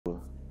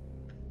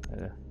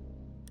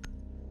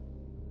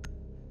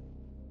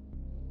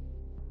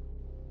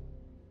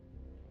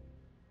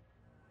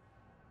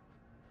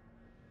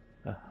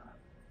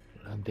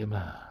掂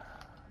啦，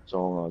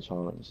裝下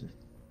槍先。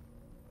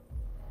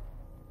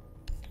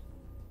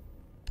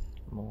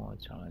冇我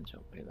槍就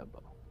俾啦噃。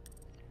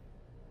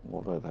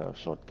我都係睇下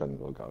shotgun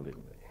嗰搞掂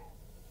你。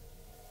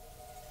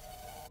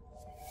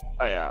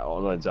哎呀，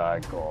我都係揸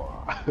一個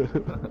啊！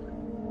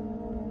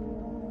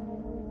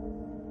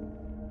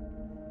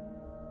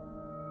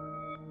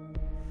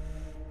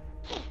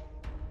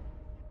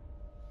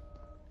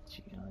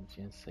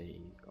只4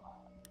個。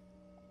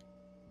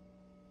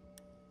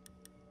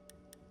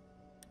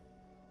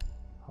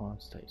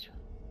Hostage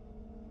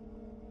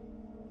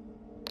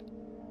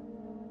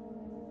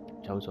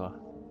走咗啊！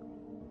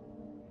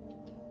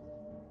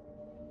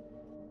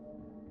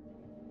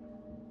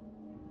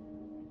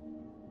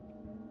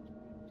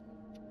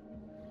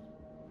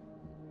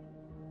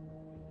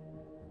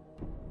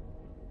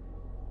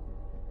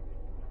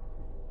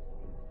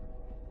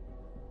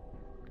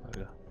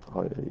係啊，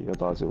係而家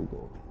打少個。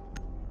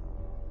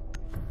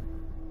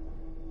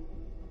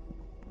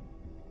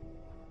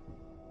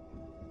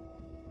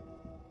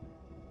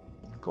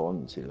趕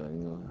唔切啦，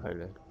應該。係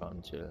咧，趕唔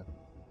切啦。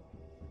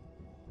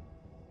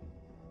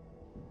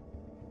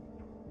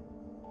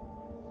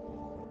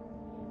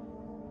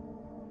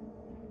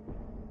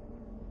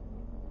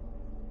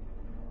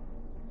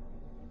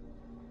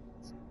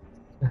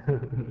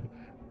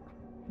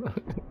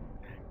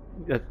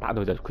一打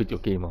到就 quit 咗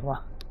game 啊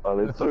嘛！啊！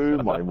你衰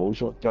埋冇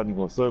shotgun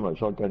喎，衰埋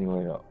shotgun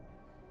咁又。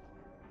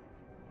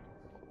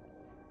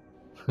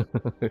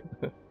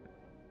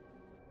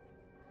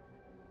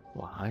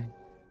哇！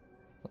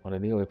我哋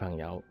呢位朋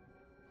友，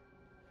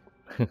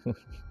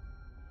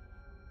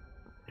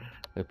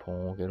你破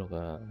我記錄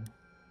啊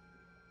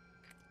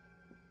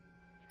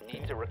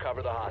Need to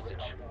recover the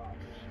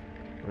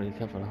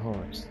hostage.！Recover the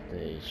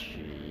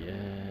hostage 啊！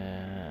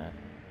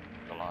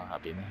咁啊，下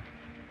邊咧，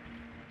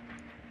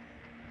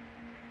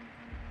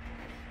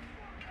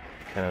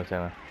聽到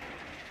聲啦，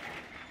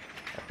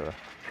喺度啦，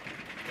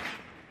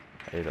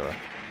喺呢度啦。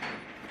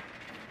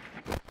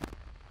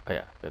哎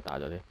呀，佢打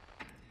咗啲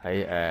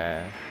喺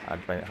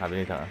下邊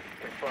呢層啊。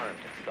Confirmed.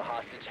 The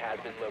hostage has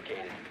been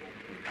located.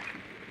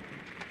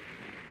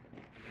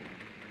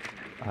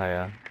 係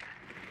啊。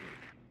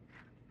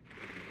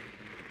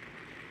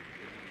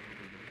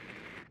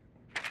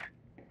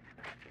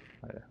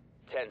係啊。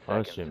我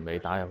喺船尾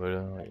打入去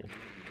啦。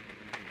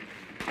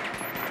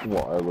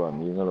哇！有個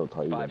人已經喺度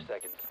睇緊。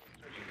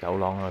走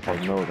廊啊，睇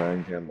緊睇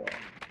緊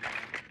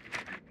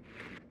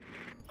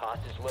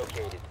camera。Hostage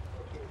located.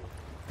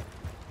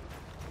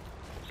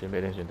 船尾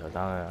定船頭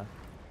打佢啊？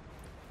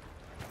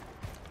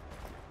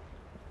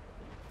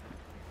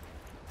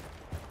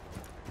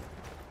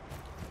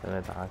等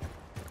你打。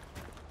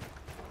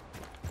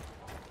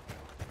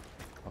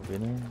後邊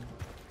咧，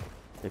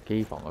喺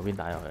機房嗰邊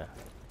打入去啊！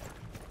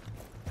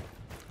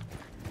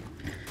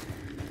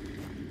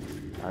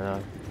打咗後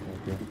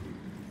邊，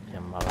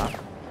人馬啦。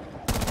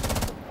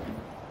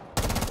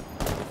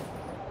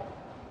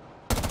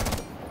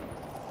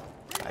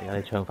大家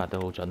啲槍法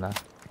都好準啦。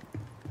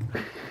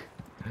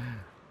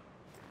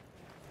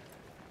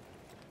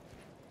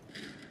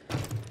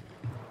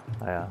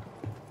係啊，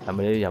係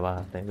咪呢啲入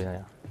啊？定邊度入？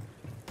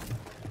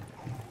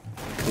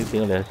點解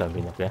你喺上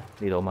邊入嘅？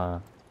呢度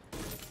嘛？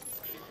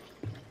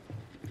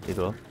呢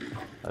度咯，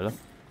係咯，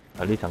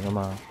係呢層噶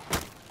嘛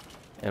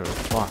 ？L，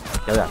 哇，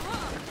有人！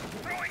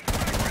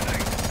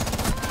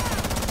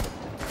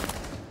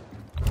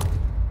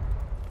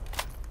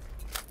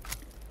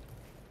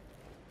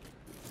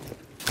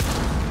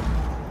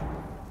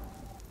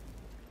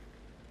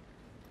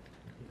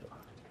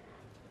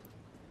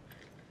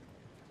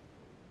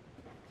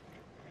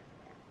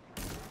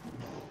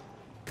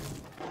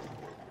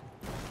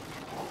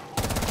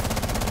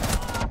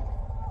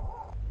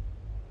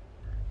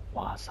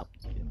哇，12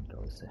唔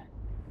夠射，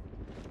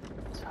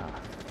差。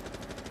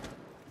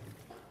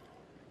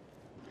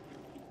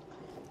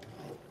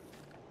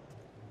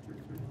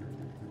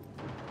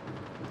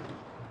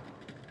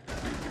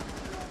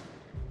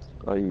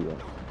哎呀，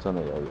真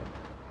係有人。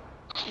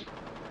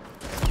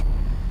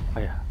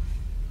哎呀，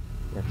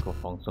一個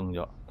放鬆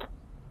咗，呢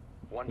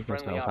個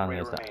上返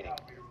嘅實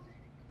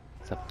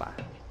失敗。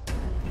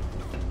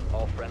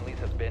All friendlies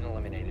have been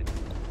eliminated.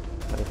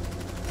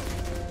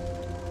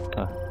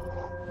 啊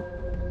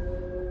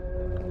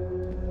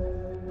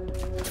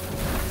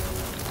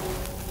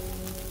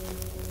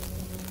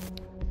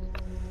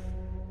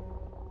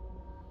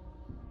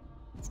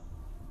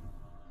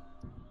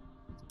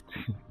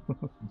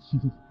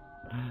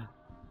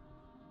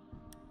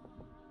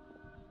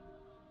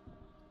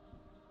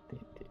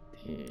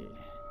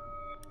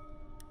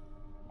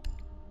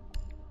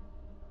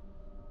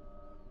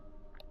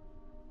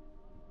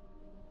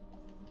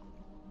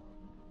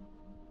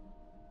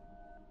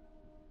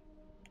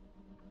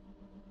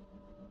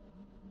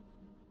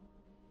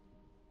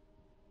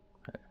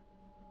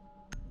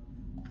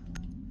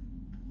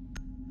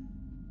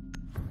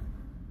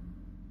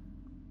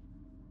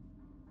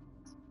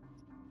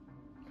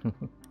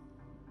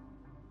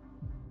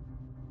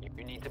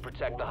！You need to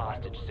protect the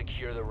hostage.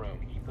 Secure the room.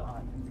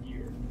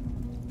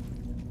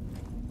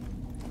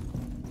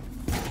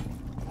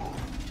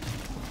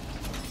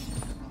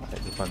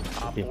 瞓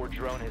Op 添。4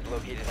 drone has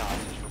located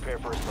hostage. Prepare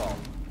for assault.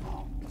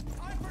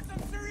 Time for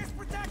some serious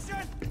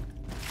protection!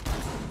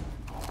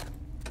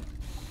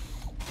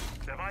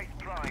 Device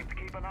primed.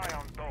 Keep an eye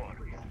on door.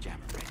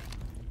 Jammer ready.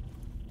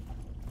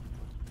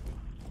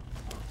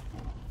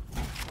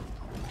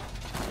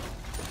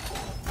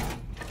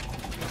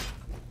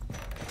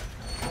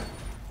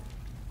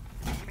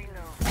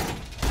 Below.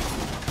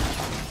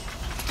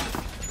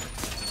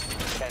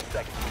 10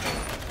 seconds.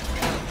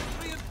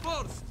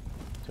 Reinforced!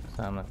 着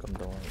衫啦，咁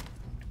多。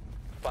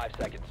 5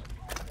 seconds.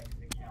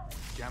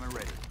 Jammer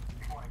ready.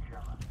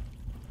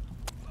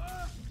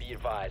 Be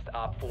advised,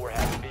 Op 4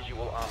 has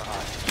visual on the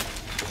hostage.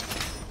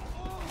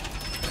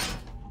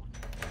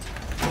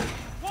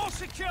 Wall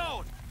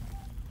secured!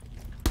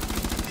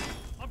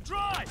 I'm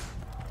dry!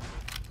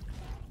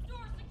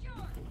 Door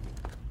secure!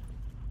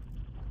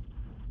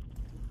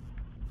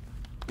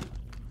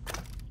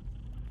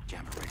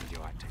 Jammer ready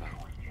to activate.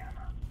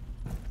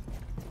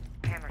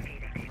 Camera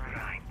feeding.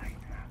 Right.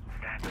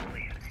 Stand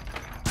clear.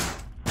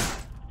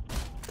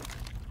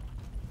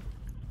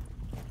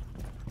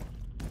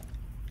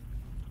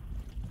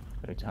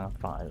 佢差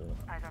快喎。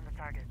 Eyes on the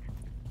target.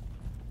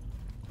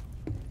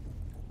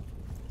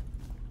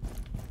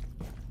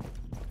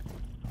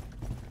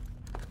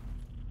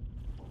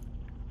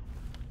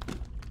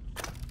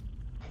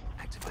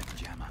 Activating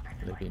jammer.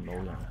 裏邊冇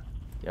人啊，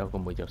有個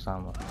妹着衫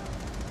啊。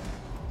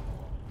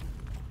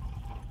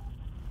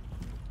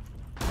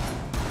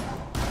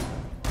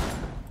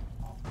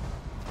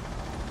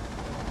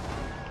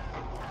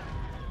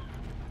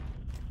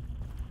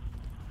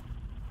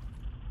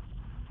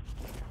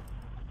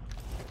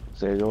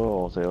射咗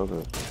我，射咗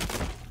佢。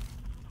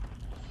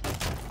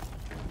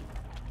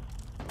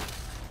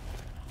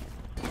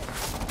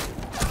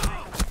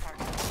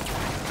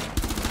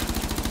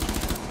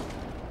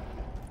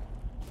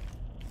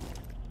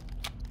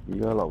而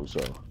家樓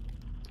上。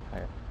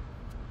係啊。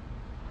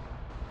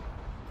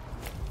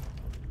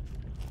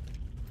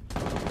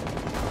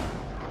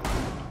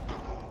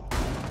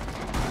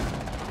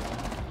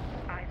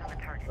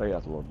哎呀，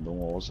輪到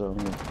我傷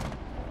添。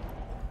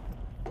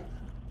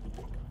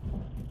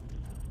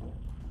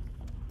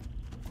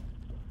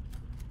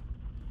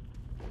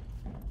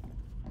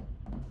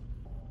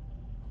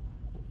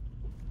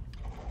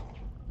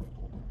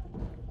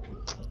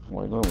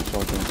我應該用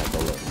雙槍殺到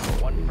兩個。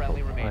One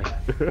friendly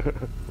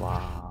remaining.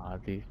 哇！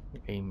啲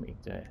aiming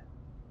真係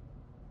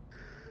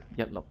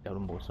一粒有都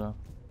冇傷。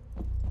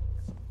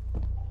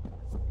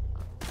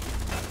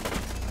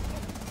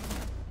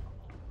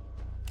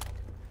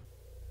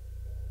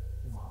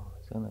哇！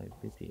真係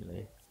busy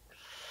你。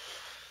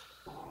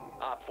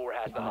Op 4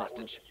 has the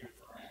hostage.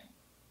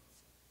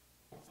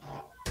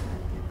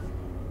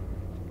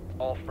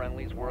 All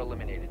friendlies were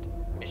eliminated.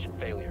 Mission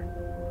failure.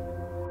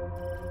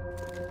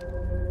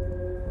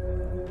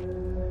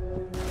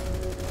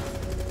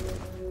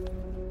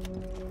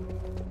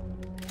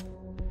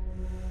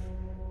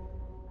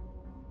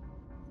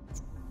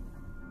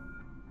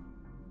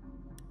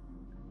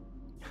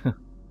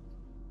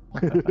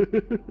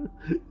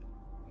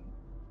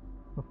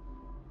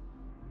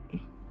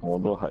我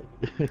都係，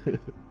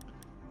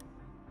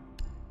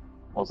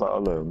我殺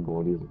咗兩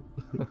個添。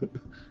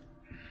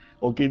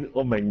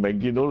我明明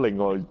見到另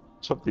外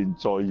出邊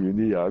再遠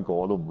啲有一個，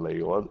我都唔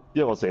理我，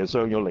因為我射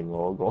傷咗另外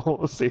嗰個，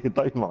我射低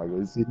埋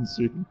佢先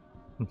算。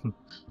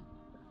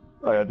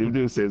係啊，點都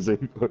要射死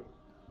佢。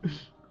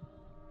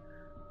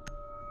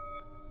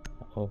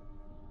好，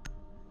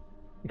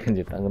跟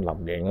住等佢臨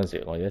贏嗰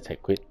時，我哋一齊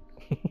quit，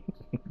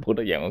 冇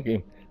得贏我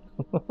game。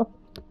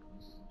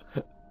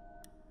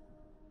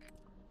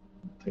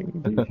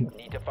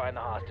Need to find the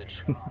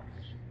hostage.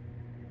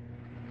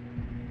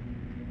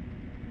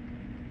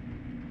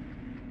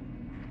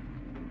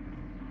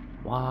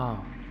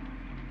 哇！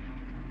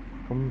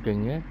咁勁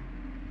嘅？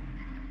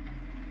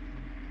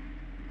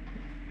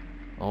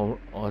我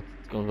嗰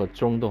個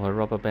鐘都係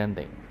rubber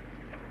banding，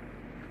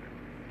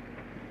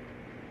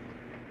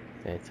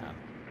 真係慘。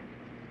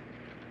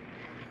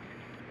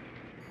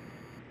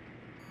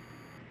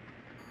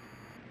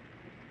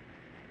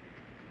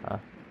啊！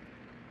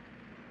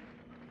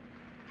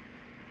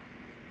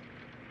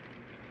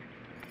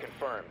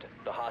 Confirmed.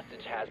 The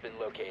hostage has been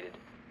located.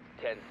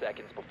 10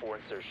 seconds before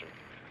insertion.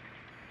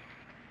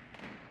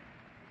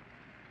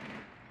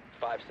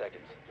 5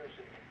 seconds.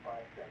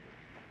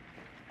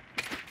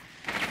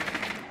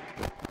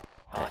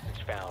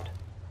 Hostage found.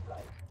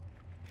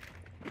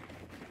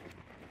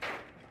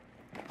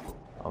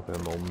 哦，佢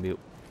冇 mute，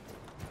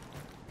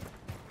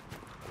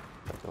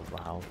 得個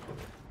valve。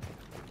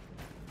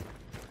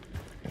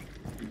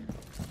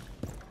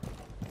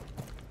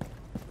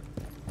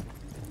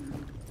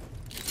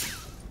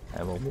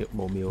係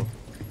冇 mute，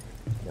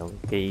 有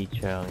機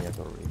槍，有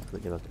個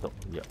recruit， 有個毒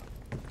藥。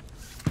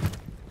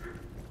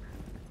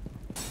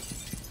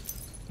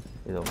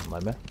呢度唔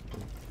係咩？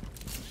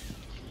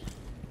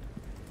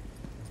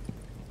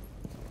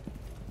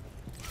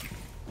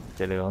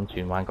即係你講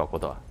轉彎角嗰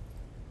度啊？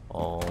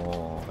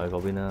哦，喺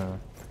嗰邊啦。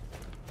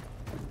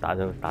打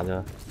咗。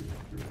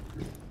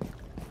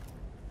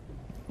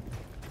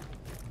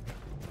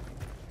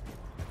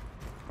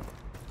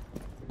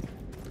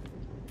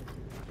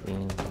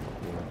先。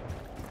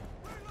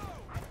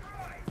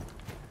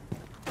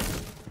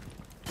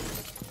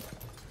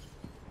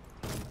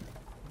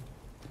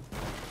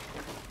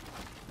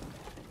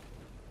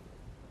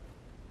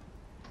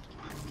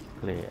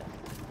clear。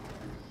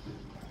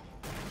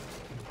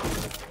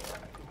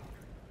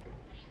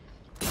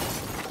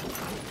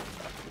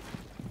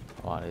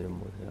哇！你都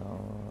冇事咯，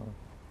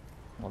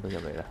我都入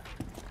嚟啦。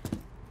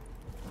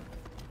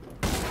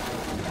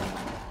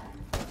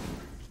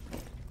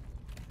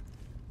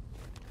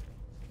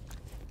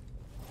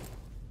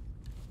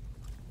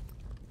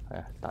係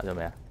啊，打咗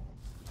未啊？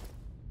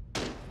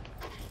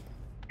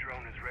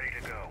 Drone is ready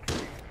to go.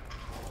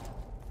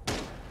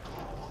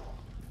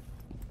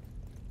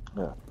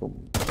 係啊，都唔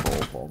錯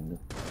講嘅。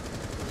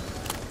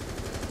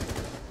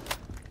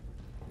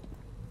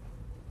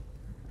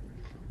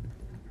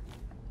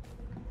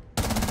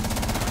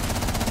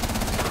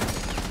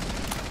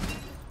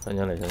上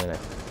咗嚟，上咗嚟。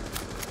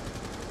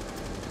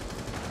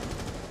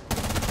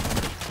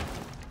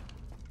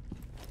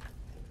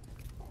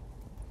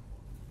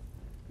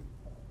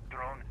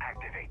Drone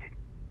activated.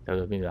 走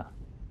咗邊度啊？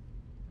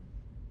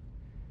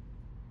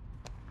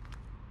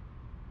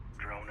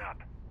 Drone up.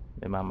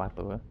 你抹唔抹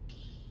到啊？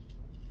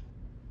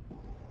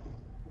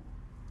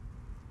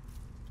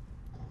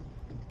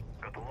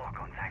 Got the lock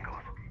on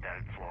Tangos.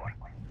 Third floor.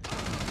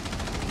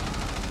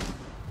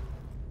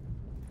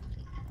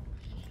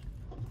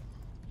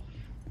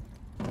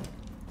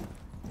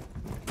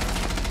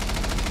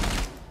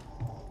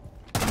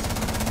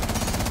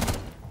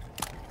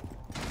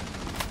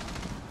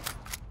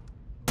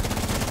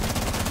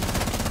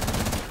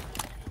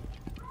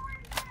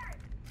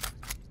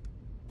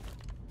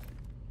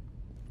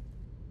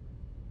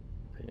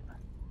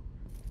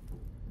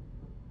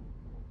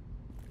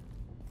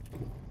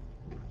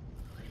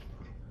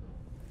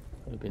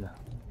去邊啊？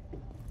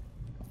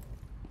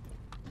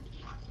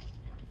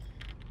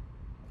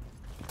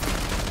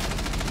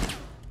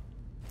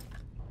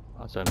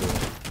啊，上邊，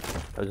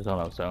走咗上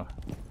樓上。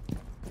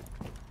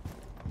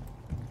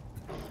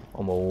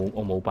我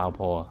冇爆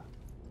破啊！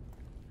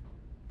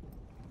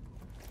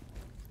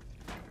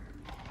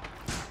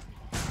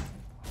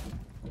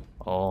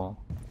哦，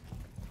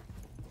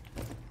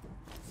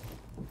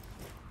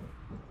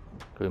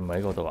佢唔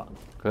喺嗰度啊！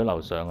佢喺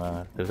樓上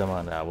啊！小心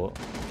啊，大佬！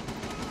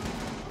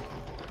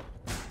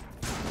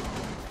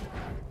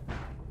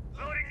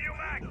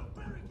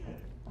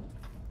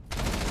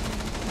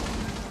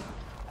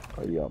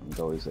 係啊，唔該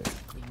食。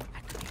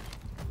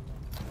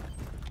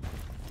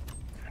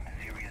 Some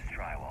serious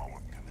drywall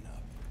work coming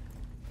up.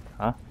 嚇？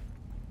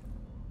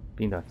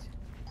邊度？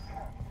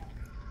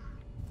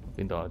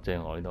邊度啊？即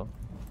係我呢度。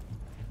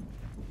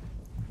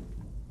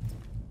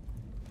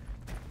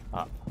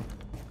啊！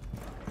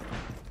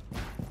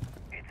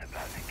 It's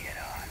about to get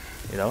on.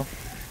 呢度？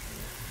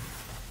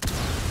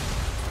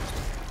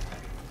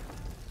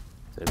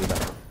就呢度。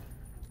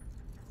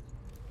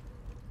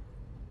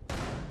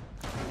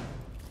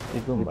 呢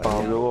個唔係爆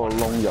咗嗰個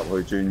窿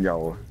入去轉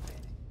右啊！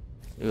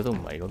呢個都唔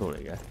係嗰度嚟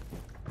嘅。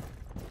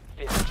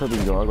出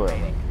邊仲有一個人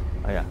啊！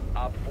哎呀，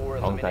 Op 4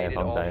 放低啊， eliminated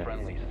放 all 低啊！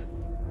 friendlies.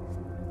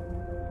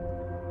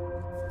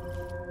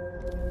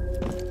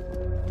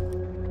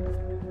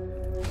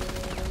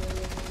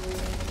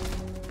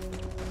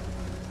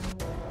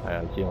 係啊，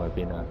知我喺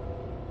邊啊？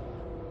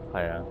係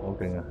啊，好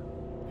勁啊！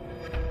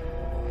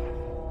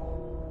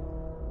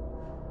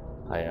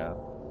係啊。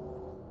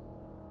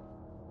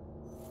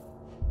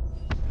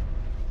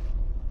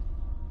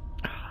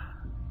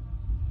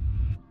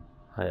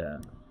 係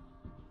啊，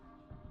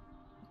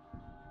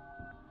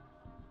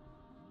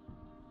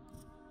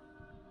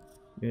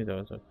呢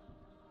度就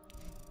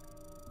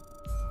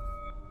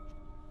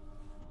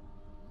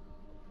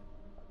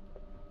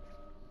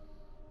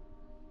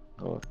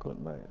哦，good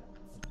night。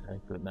係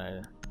good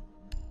night 啦。